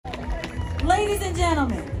Ladies and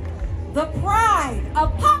gentlemen, the pride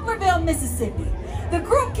of Poplarville, Mississippi. The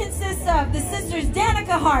group consists of the sisters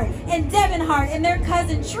Danica Hart and Devin Hart and their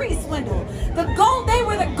cousin Tree Swindle. They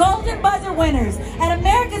were the Golden Buzzer winners at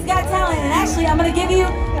America's Got Talent. And actually, I'm gonna give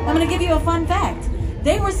you a fun fact.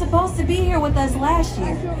 They were supposed to be here with us last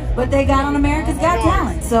year, but they got on America's Got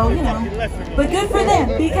Talent. So, you know, but good for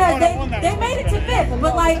them because they made it to 5th.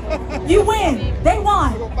 But like, you win, they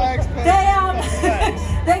won.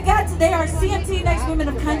 They are CMT Next Women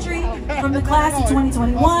of Country from the class of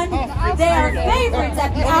 2021. They are favorites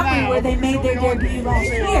at the Opry where they made their debut last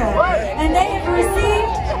year. And they have received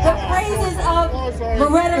the praises of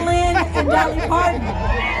Loretta Lynn and Dolly Parton.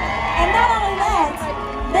 And not only that,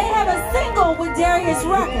 they have a single with Darius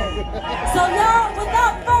Rucker. So y'all,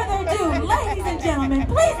 without further ado, ladies and gentlemen,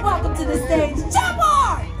 please welcome to the stage, Jump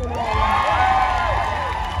Hart!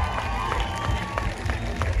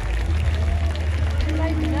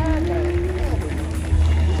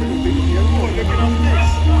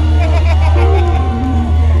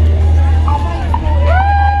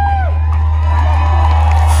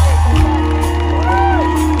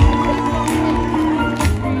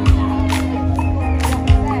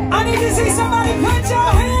 I need to see somebody put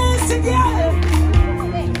your hands together.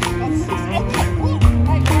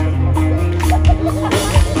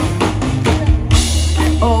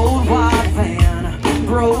 Old white van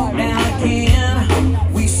broke down again.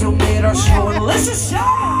 We still made our show and let's just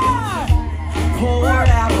shine. Poured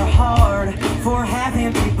out our heart for a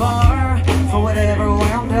half-empty bar, for whatever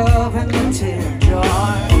wound up in the tip jar.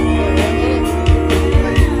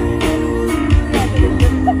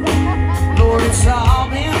 Lord, it's all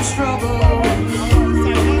been a struggle.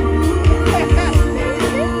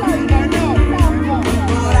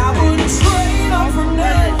 But I wouldn't trade on for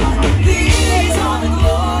nothing. These are the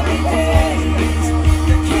glory days.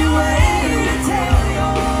 I can't wait to tell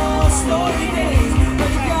your story days.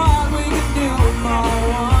 But God, we can do them all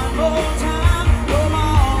one more time. Throw them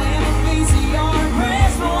all in a VCR and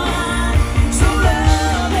press rewind. So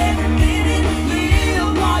love every minute,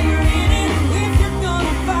 live while you're in it. If you're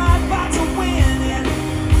gonna fight to win it.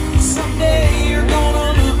 Some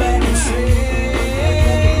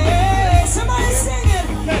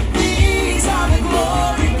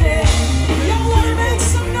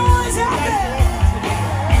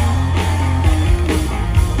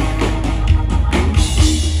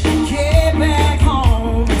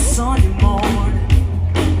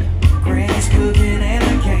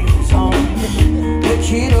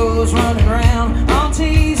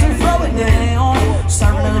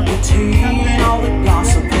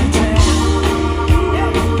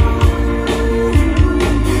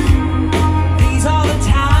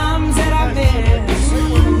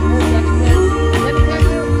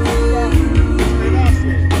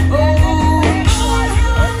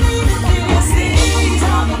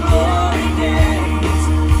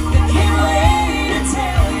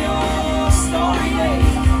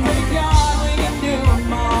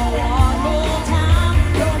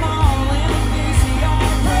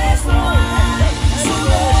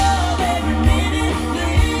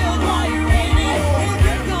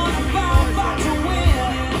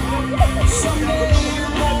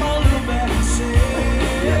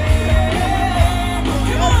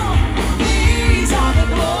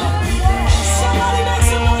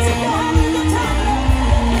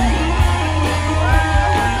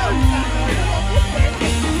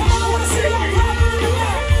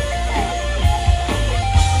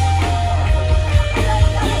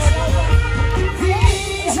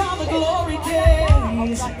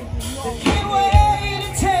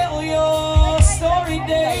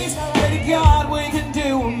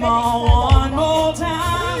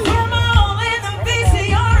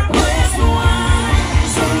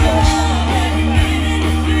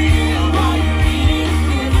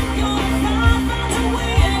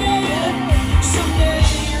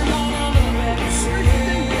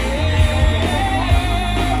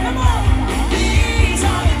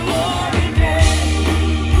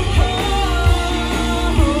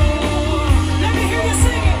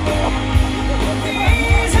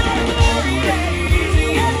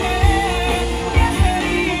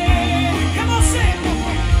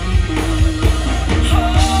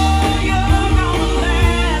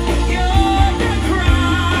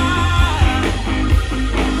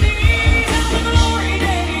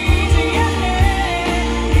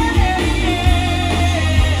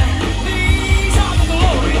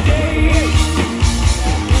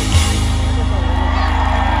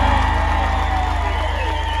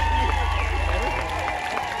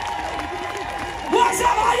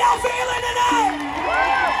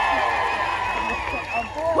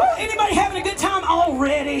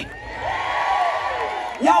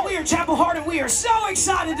Y'all, we are Chapel Hart, and we are so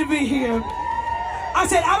excited to be here. I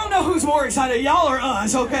said, I don't know who's more excited, y'all or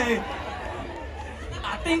us, okay?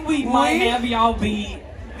 I think we might have y'all beat.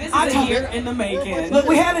 This is a year in the making. Look,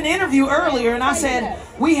 we had an interview earlier, and I said,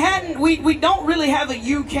 we don't really have a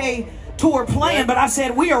UK tour planned, but I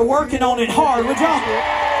said, we are working on it hard. Would y'all?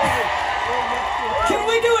 Can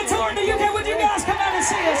we do a tour in the UK? Would you guys come out and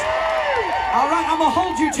see us? All right, I'm going to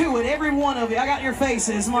hold you to it, every one of you. I got your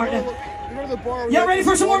faces, Martin. Y'all ready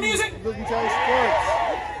for some more music?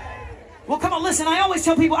 Well, come on, listen, I always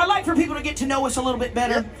tell people, I like for people to get to know us a little bit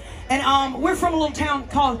better. And we're from a little town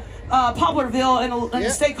called Poplarville in a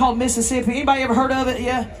state called Mississippi. Anybody ever heard of it?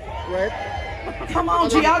 Yeah? Right. Come on,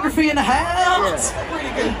 geography in the house. Pretty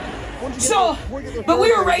good. So, but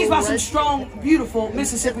we were raised by some strong, beautiful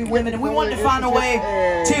Mississippi women, and we wanted to find a way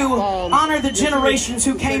to honor the generations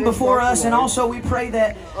who came before us, and also we pray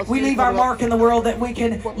that we leave our mark in the world, that we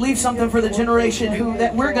can leave something for the generation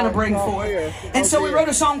that we're going to bring forth. And so we wrote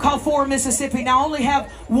a song called For Mississippi. Now I only have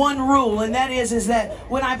one rule, and that is that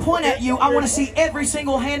when I point at you, I want to see every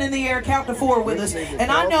single hand in the air count to 4 with us.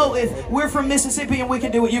 And I know if we're from Mississippi and we can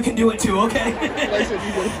do it, you can do it too, okay?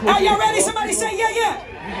 Are y'all ready? Somebody say yeah, yeah.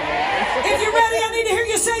 If you're ready, I need to hear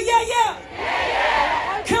you say yeah,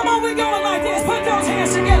 yeah. Come on, we're going like this. Put those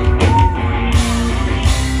hands together.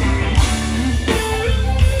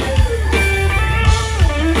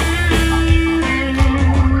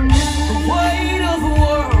 The weight of the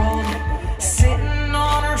world sitting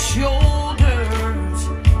on her shoulders.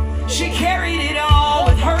 She carried it all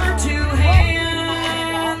with her 2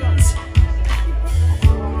 hands.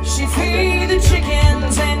 She fed the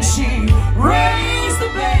chickens and she raised the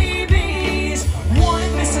babies.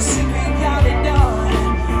 One Mississippi got it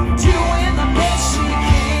done, doing the best she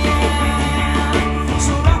can.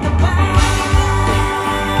 So rock the boat,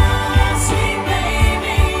 sweet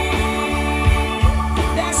baby.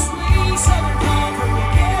 That sweet southern comfort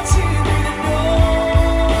will get you through the door.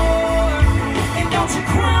 And don't you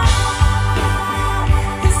cry,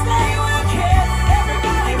 'cause they will care.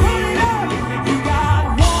 Everybody put it up. You got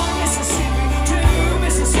 1 Mississippi, 2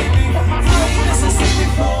 Mississippi, 3 Mississippi,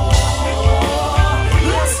 4.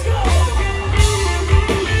 Let's go.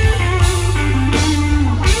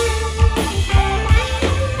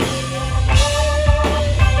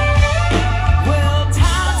 Well,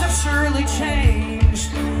 times have surely changed,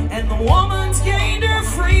 and the woman's gained her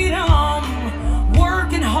freedom.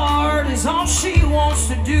 Working hard is all she wants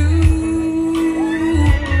to do.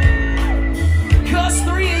 'Cause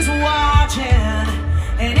 3 is watching,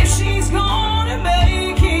 and if she's gonna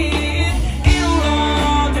make it, it'll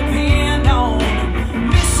all depend on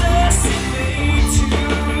Mississippi too.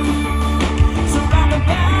 So rock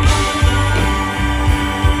about,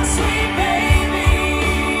 sweet baby.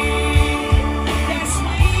 That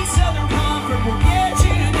sweet southern comfort will get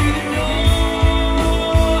you through the door.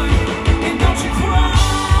 And don't you cry,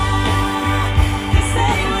 'cause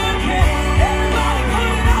they will care. Everybody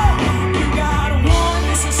put it up. You got 1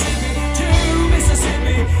 Mississippi, 2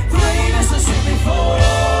 Mississippi, 3 Mississippi, 4.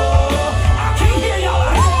 I can't hear y'all.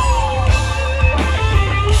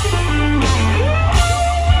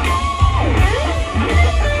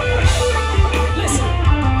 Listen,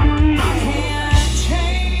 I can't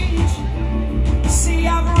change. See,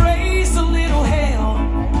 I've raised a little hell,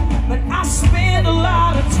 but I spend a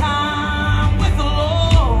lot of time with the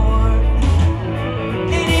Lord.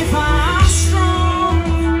 And if I'm strong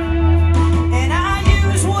and I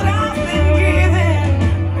use what I've been given,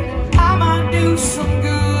 I might do some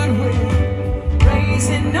good with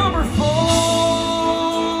raising number 4.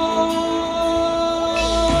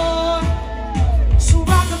 So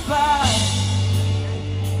rock-a-bye,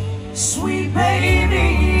 sweet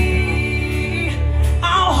baby.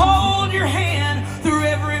 I'll hold your hand through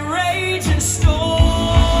every raging storm.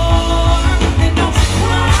 And don't you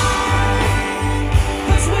cry,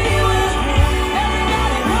 'cause we will.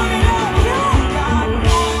 Everybody put it up. You got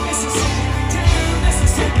 1 Mississippi, 2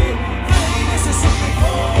 Mississippi, 3 Mississippi,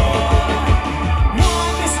 4.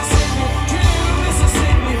 1 Mississippi, 2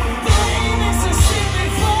 Mississippi, 3 Mississippi,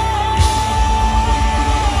 4.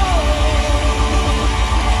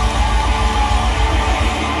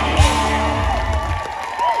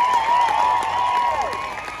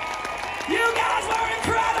 You guys were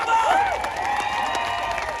incredible!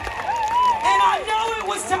 And I know it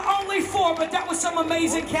was to only 4, but that was some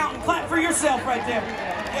amazing counting. Clap for yourself right there.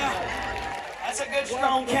 Yeah, that's a good,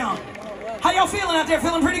 strong count. How y'all feeling out there?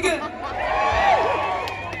 Feeling pretty good?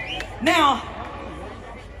 Now,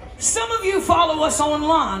 some of you follow us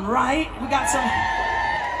online, right? We got some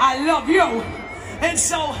I love you. And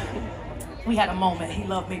so, We had a moment. He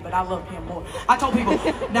loved me, but I loved him more. I told people,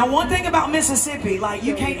 now one thing about Mississippi, like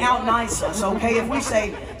you can't out nice us, okay? If we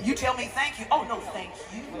say, you tell me thank you. Oh, no, thank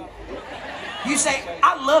you. You say,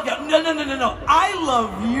 I love you. No, no, no, no, no. I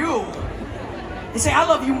love you. They say, I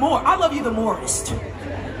love you more. I love you the morest.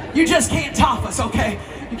 You just can't top us, okay?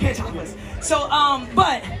 You can't top us. So,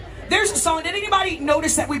 but there's a song. Did anybody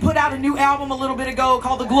notice that we put out a new album a little bit ago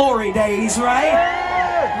called The Glory Days, right?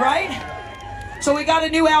 Right? So we got a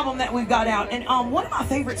new album that we've got out, and one of my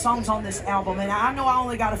favorite songs on this album, and I know I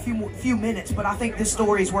only got a few minutes, but I think this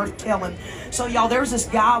story is worth telling. So y'all, there was this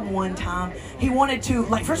guy one time, he wanted to,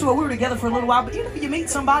 like, first of all, we were together for a little while, but you know, you meet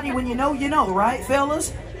somebody when you know, right,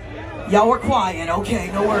 fellas? Y'all were quiet, okay,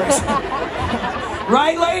 no worries.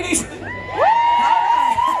 Right, ladies?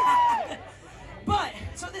 But,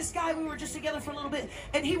 so this guy, we were just together for a little bit,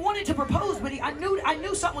 and he wanted to propose, but I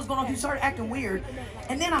knew something was going on. He started acting weird,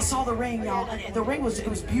 and then I saw the ring, y'all, and the ring it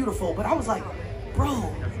was beautiful, but I was like,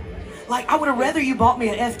 bro, like, I would have rather you bought me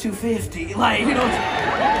an F-250, like, you know,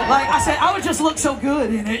 like, I said, I would just look so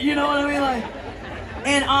good in it, you know what I mean, like,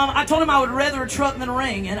 and I told him I would rather a truck than a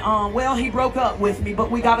ring, and well, he broke up with me, but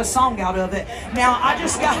we got a song out of it. Now, I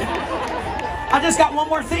just got one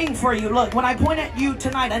more thing for you. Look, when I point at you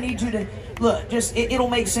tonight, I need you to, look, just, it'll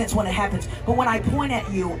make sense when it happens. But when I point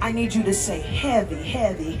at you, I need you to say heavy,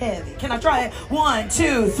 heavy, heavy. Can I try it? 1,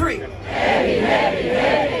 2, 3. Heavy, heavy,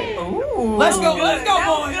 heavy. Ooh. Let's go, boys.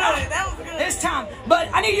 That was good. It's time. But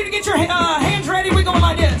I need you to get your hands ready. We're going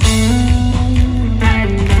like this.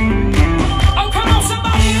 Oh, come on,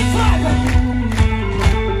 somebody, and clap it.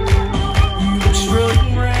 You were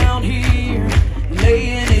strutting around here,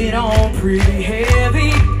 laying it on pretty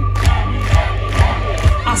heavy.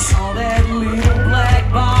 I saw that little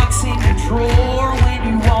black box in your drawer when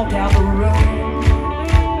you walked out the room.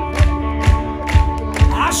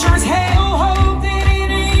 I sure as hell hope that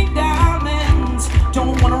it ain't diamonds.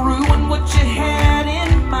 Don't want to ruin what you had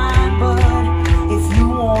in mind, but if you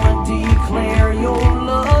want to declare your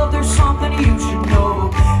love, there's something you should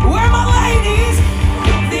know. Where my ladies?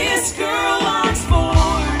 This girl likes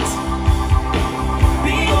sports,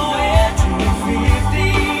 big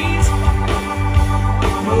F-250s,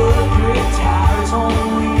 grip tires on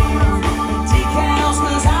wheels, decals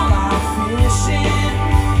 'cause I like fishing.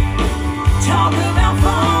 Talk about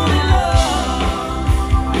falling in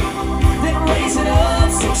love, then raise it up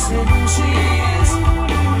 6 inches.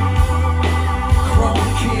 Chrome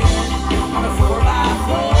kid on a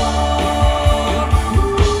 4x4.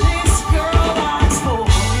 This girl likes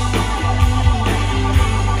sports.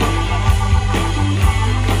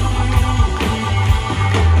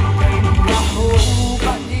 Baby, I hope I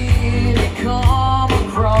didn't come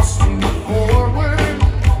across too forward.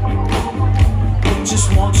 Just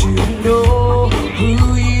want you to know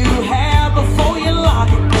who you have before you lock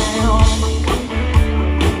it down.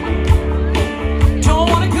 Don't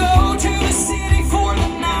want to go to the city for the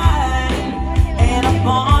night, and a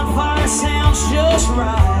bonfire sounds just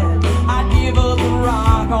right. I'd give up the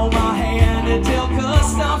rock on my hand and tell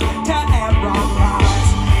custom to add rock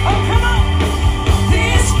lights. Oh, come on!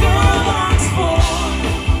 This girl likes sports,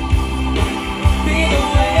 big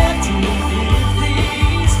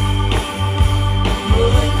F-250s,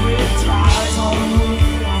 grip tires on the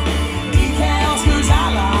wheel, decals 'cause I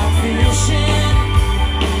like fishing.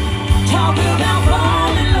 Talk about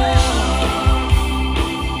falling in love,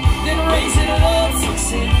 then raise it up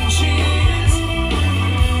 6 inches.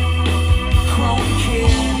 Chrome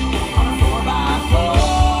kid on a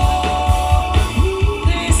 4x4.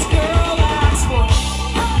 This girl likes sports.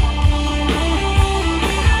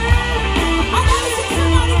 I gotta see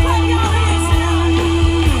somebody clap your hands tonight.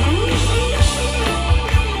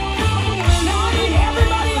 Now I need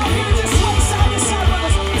everybody up here just sway side to side with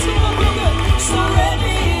us. It's gonna look real good. So rev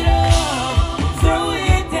it up, throw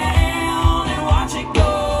it down, and watch it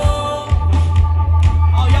go.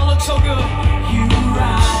 Oh, y'all look so good. You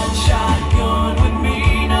ride shotgun with me,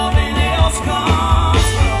 nothing else comes.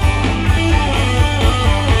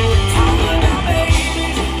 Talk about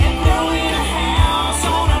babies and throwing a house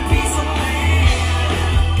on a piece of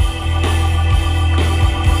land,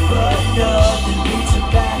 but nothing beats a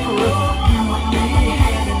back road, you and me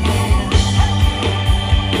hand in hand.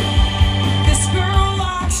 This girl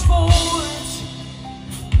likes sports,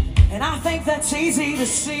 and I think that's easy to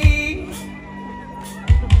see.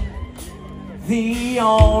 The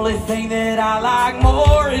only thing that I like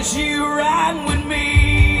more is you riding with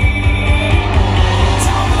me.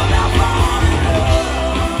 Talk about falling in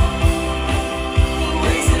love,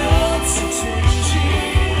 raise it up 6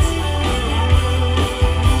 inches.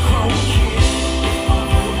 Chrome kid on a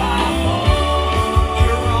 4x4.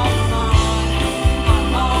 You're all mine,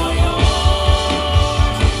 I'm all yours.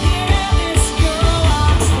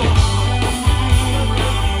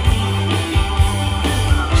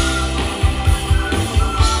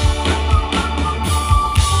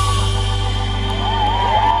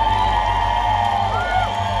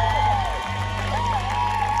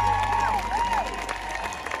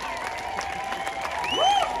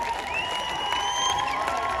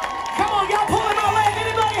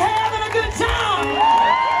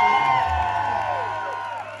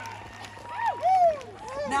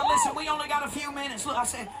 I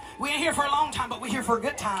said, we ain't here for a long time, but we're here for a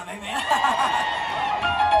good time, amen.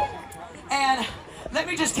 And let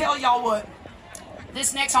me just tell y'all what,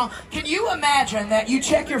 this next song, can you imagine that you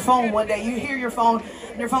check your phone one day, you hear your phone,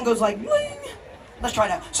 and your phone goes like, bling. Let's try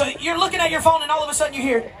that. So you're looking at your phone, and all of a sudden you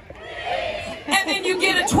hear, and then you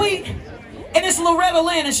get a tweet, and it's Loretta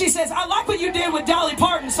Lynn, and she says, I like what you did with Dolly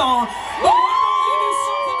Parton's song, but why don't you do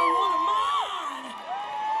something to one of mine?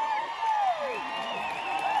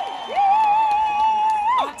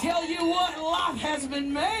 I tell you what, life has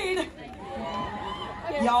been made.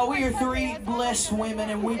 Y'all, we are three blessed women,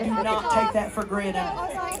 and we do not take that for granted.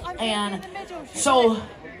 And so,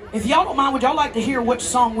 if y'all don't mind, would y'all like to hear which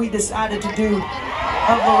song we decided to do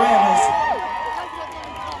of Loretta's?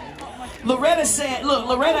 Loretta said, look,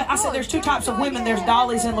 Loretta, I said there's two types of women. There's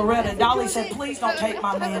Dolly's and Loretta. Dolly said, please don't take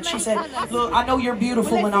my man. She said, look, I know you're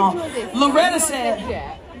beautiful and all. Loretta said,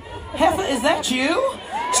 Heffa, is that you?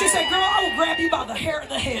 She said, girl, I will grab you by the hair of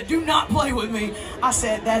the head. Do not play with me. I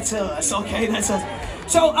said, that's us. Okay, that's us.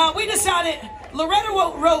 So we decided, Loretta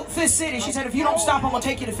wrote Fifth City. She said, if you don't stop, I'm going to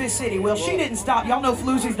take you to Fifth City. Well, she didn't stop. Y'all know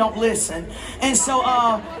floozies don't listen. And so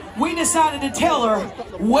we decided to tell her,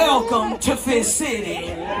 welcome to Fifth City.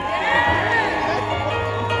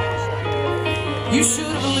 You should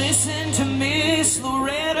have listened to Miss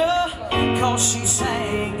Loretta, cause she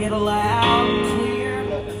sang it loud and clear.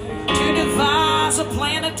 To devise a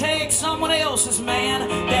plan to take someone else's man,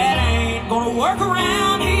 that ain't gonna work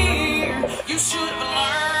around here. You should have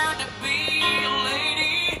learned to be a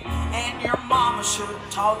lady, and your mama should have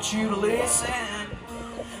taught you to listen.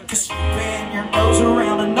 Cause sweeping your nose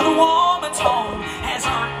around another woman's home has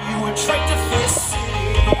earned you a trip to Fifth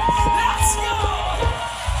City. Let's go!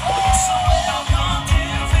 So welcome to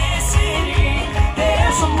Fifth City.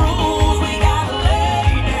 There's some rules we gotta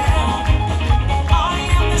lay down. I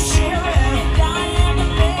am the sheriff, I am the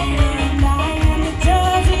mayor, and I am the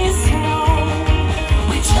judge in this town.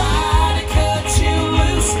 We tried to cut you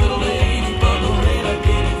loose, little lady, but Loretta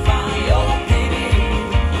didn't find your pity.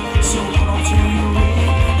 So hold on to your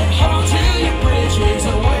wig and hold on to your bridges.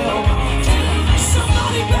 Oh, well,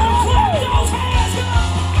 somebody better clap those hands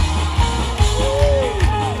up.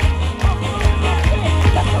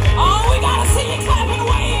 Oh, we gotta see you clapping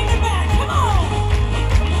way in the back. Come on.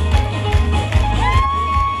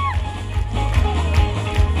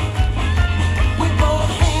 With both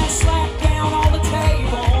hands slapped down on the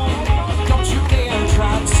table, don't you dare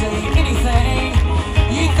try to say anything.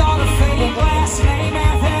 You thought a faded glass name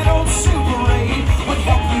at that old Super 8 would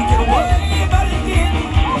help you get away, but it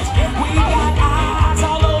didn't. We got eyes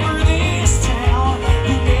all over this town.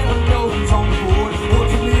 You get a nose on the board or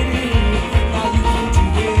committee. Now you can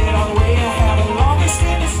do it our way. I have the longest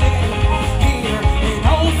in the state here in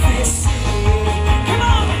old Fifth City. Come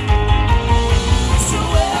on! So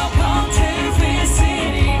welcome to Fifth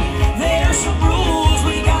City. There's some rules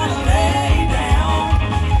we gotta lay down.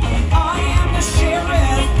 I am the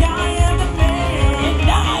sheriff, I am the mayor, and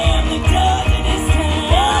I am the judge in this town.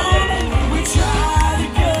 We tried to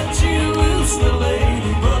cut you loose, little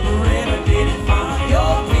lady, but Loretta didn't find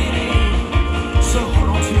your pity. So hold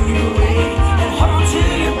on to your wig and hold on to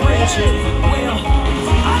your bridges. Well,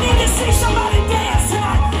 I need to see somebody dance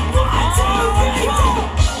tonight. 1, 2, 3, go!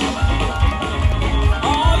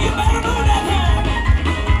 Oh, you better move that thing.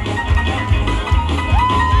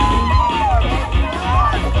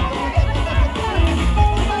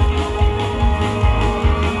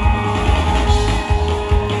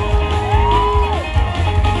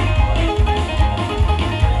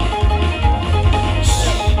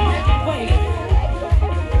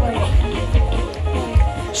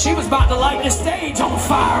 She was about to light the stage on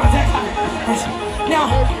fire with that kind of... Now,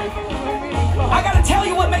 I gotta tell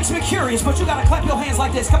you what makes me curious, but you gotta clap your hands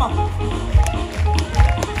like this. Come on.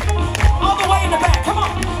 All the way in the back. Come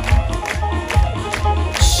on.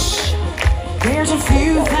 Shh. There's a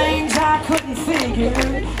few things I couldn't figure.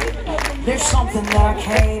 There's something that I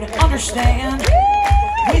can't understand.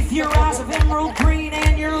 With your eyes of emerald green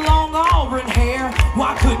and your long auburn hair,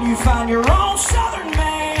 why couldn't you find your own southern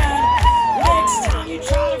man? Next time you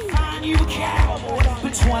try to find you a cowboy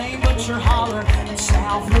between Butcher Holler and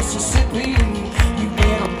South Mississippi, you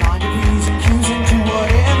better mind your P's and Q's and do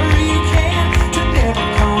whatever you can to never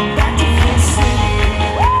come back to Fifth City.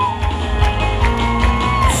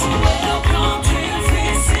 So welcome to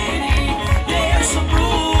Fifth City. There's some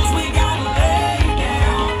rules we gotta lay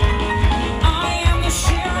down. I am the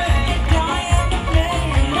sheriff, I am the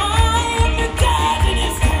mayor, I am the judge in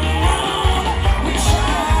this town. We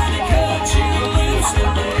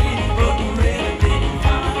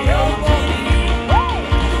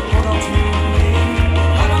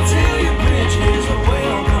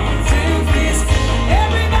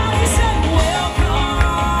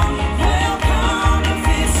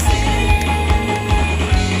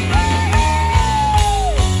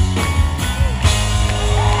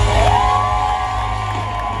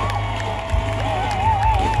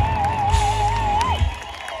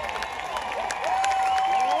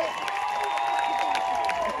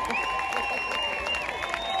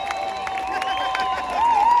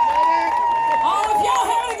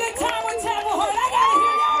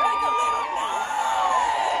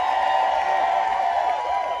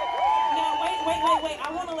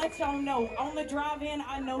let y'all know, on the drive-in,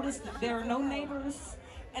 I noticed that there are no neighbors,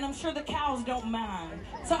 and I'm sure the cows don't mind.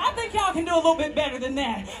 So I think y'all can do a little bit better than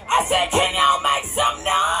that. I said, can y'all make some noise?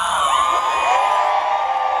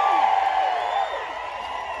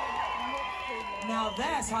 Now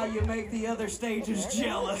that's how you make the other stages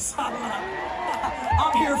jealous.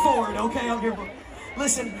 I'm here for it, okay? I'm here for it.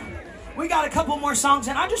 Listen, we got a couple more songs,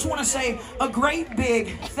 and I just want to say a great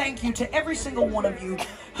big thank you to every single one of you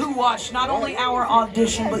who watched not only our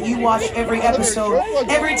audition, but you watched every episode,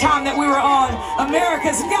 every time that we were on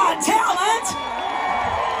America's Got Talent.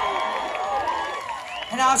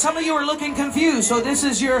 And now some of you are looking confused, so this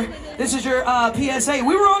is your PSA.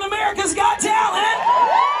 We were on America's Got Talent.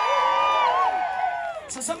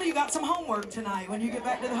 So some of you got some homework tonight. When you get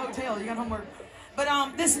back to the hotel, you got homework. But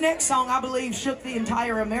this next song, I believe, shook the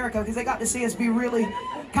entire America because they got to see us be really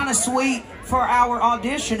kind of sweet for our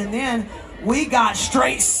audition. And then we got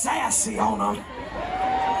straight sassy on them.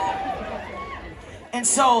 And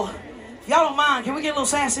so, if y'all don't mind, can we get a little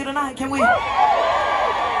sassy tonight? Can we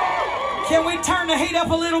turn the heat up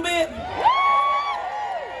a little bit?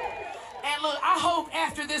 And look, I hope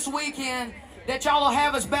after this weekend that y'all will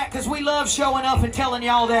have us back because we love showing up and telling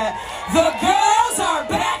y'all that the girls are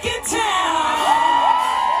back in town.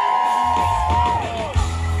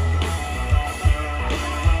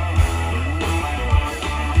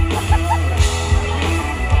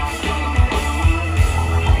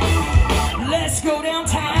 Let's go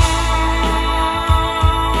downtown.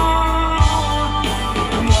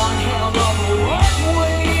 One hell of a work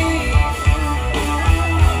week.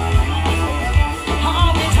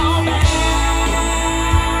 All the time back.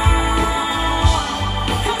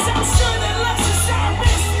 Cause I'm sure that Lexus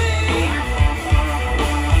miss me.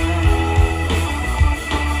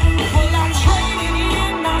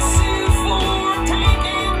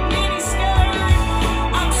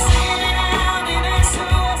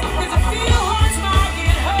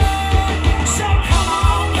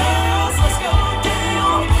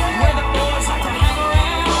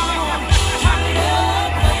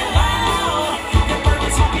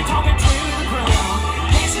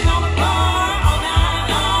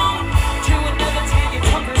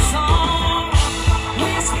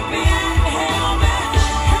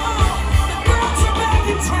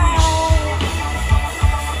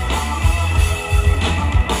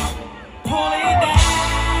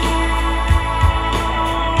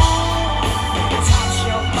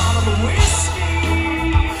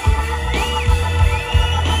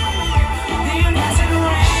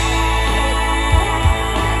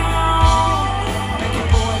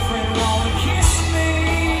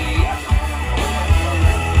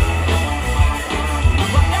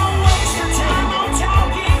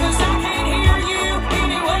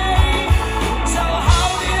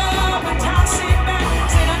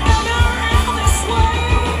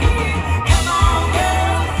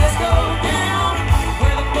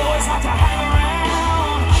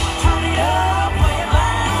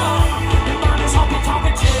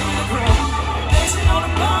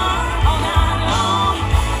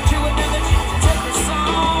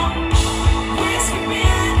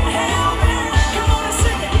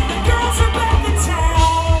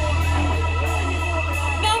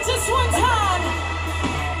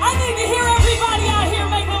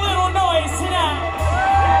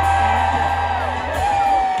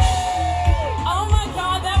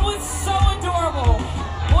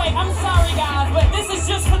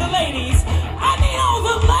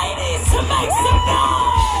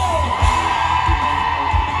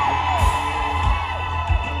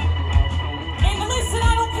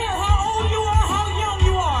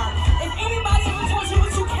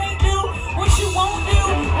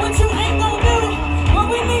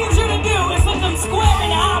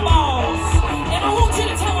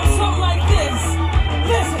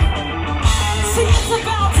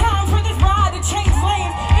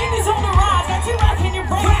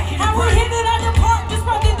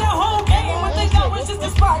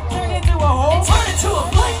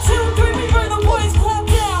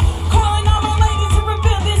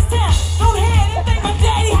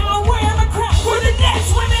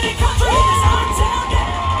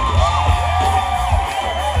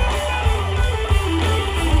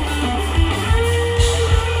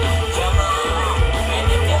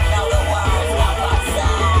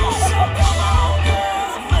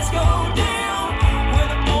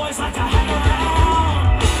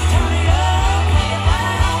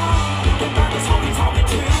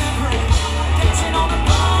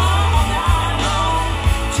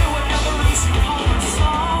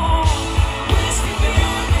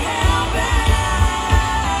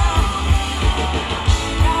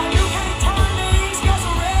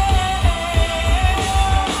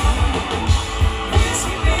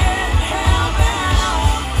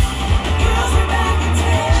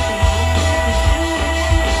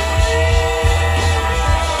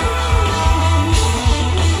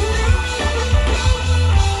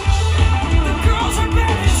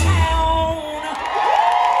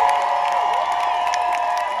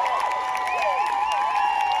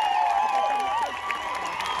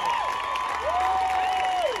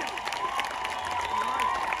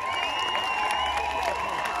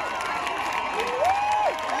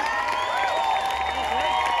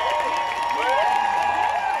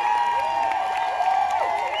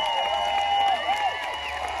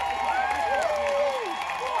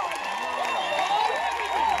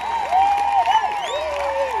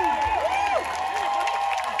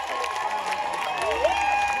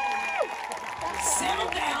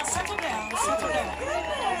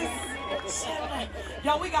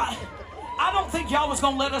 I don't think y'all was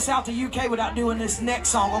gonna let us out the UK without doing this next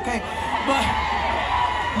song, okay? But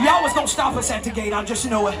y'all was gonna stop us at the gate, I just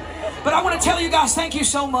know it. But I want to tell you guys, thank you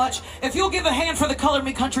so much. If you'll give a hand for the Color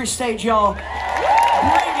Me Country stage, y'all,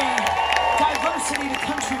 bringing diversity to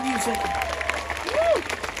country music.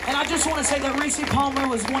 And I just want to say that Reese Palmer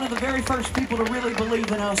was one of the very first people to really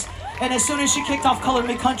believe in us. And as soon as she kicked off Color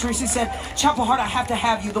Me Country, she said, Chapel Hart, I have to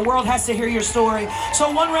have you. The world has to hear your story. So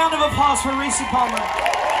one round of applause for Reese Palmer.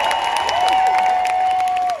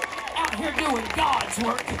 Out here doing God's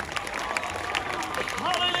work.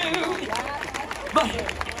 Hallelujah.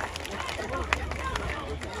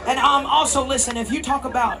 And also, listen, if you talk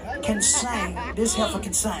about can sing, this heifer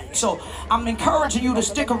can sing. So I'm encouraging you to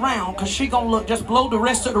stick around because she gonna just blow the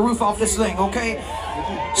rest of the roof off this thing, okay?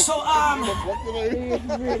 So,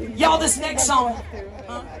 y'all, this next song.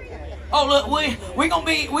 Oh, look, we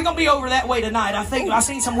gonna be over that way tonight. I think I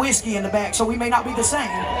seen some whiskey in the back, so we may not be the same.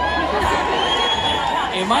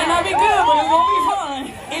 It might not be good, but it's gonna be fun.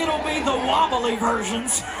 It'll be the wobbly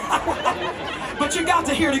versions. But you got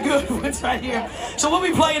to hear the good ones right here. So we'll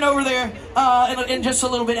be playing over there in just a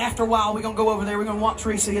little bit. After a while, we're going to go over there. We're going to watch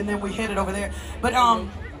Tracy, and then we headed over there. But,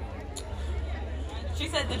 she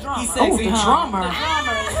said the drummer. He said the drummer. The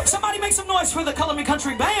drummer. Somebody make some noise for the Color Me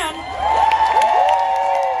Country band.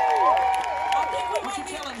 What you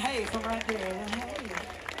telling? Hey, from right there.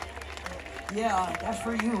 Hey. Yeah, that's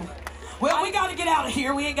for you. Well, we got to get out of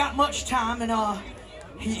here. We ain't got much time, and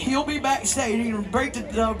he'll be backstage. You can break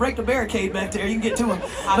the barricade back there. You can get to him.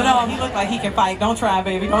 But he looked like he can fight. Don't try,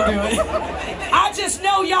 baby. Don't do it. I just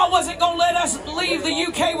know y'all wasn't gonna let us leave the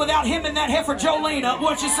UK without him and that heifer Jolene up.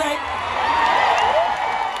 What you say?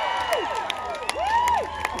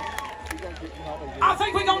 I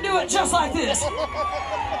think we're gonna do it just like this.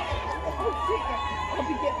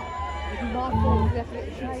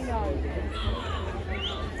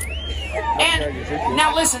 And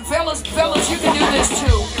now listen, fellas, you can do this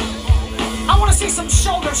too. I want to see some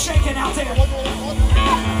shoulders shaking out there.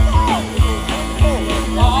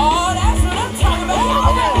 Oh, that's what I'm talking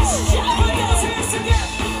about.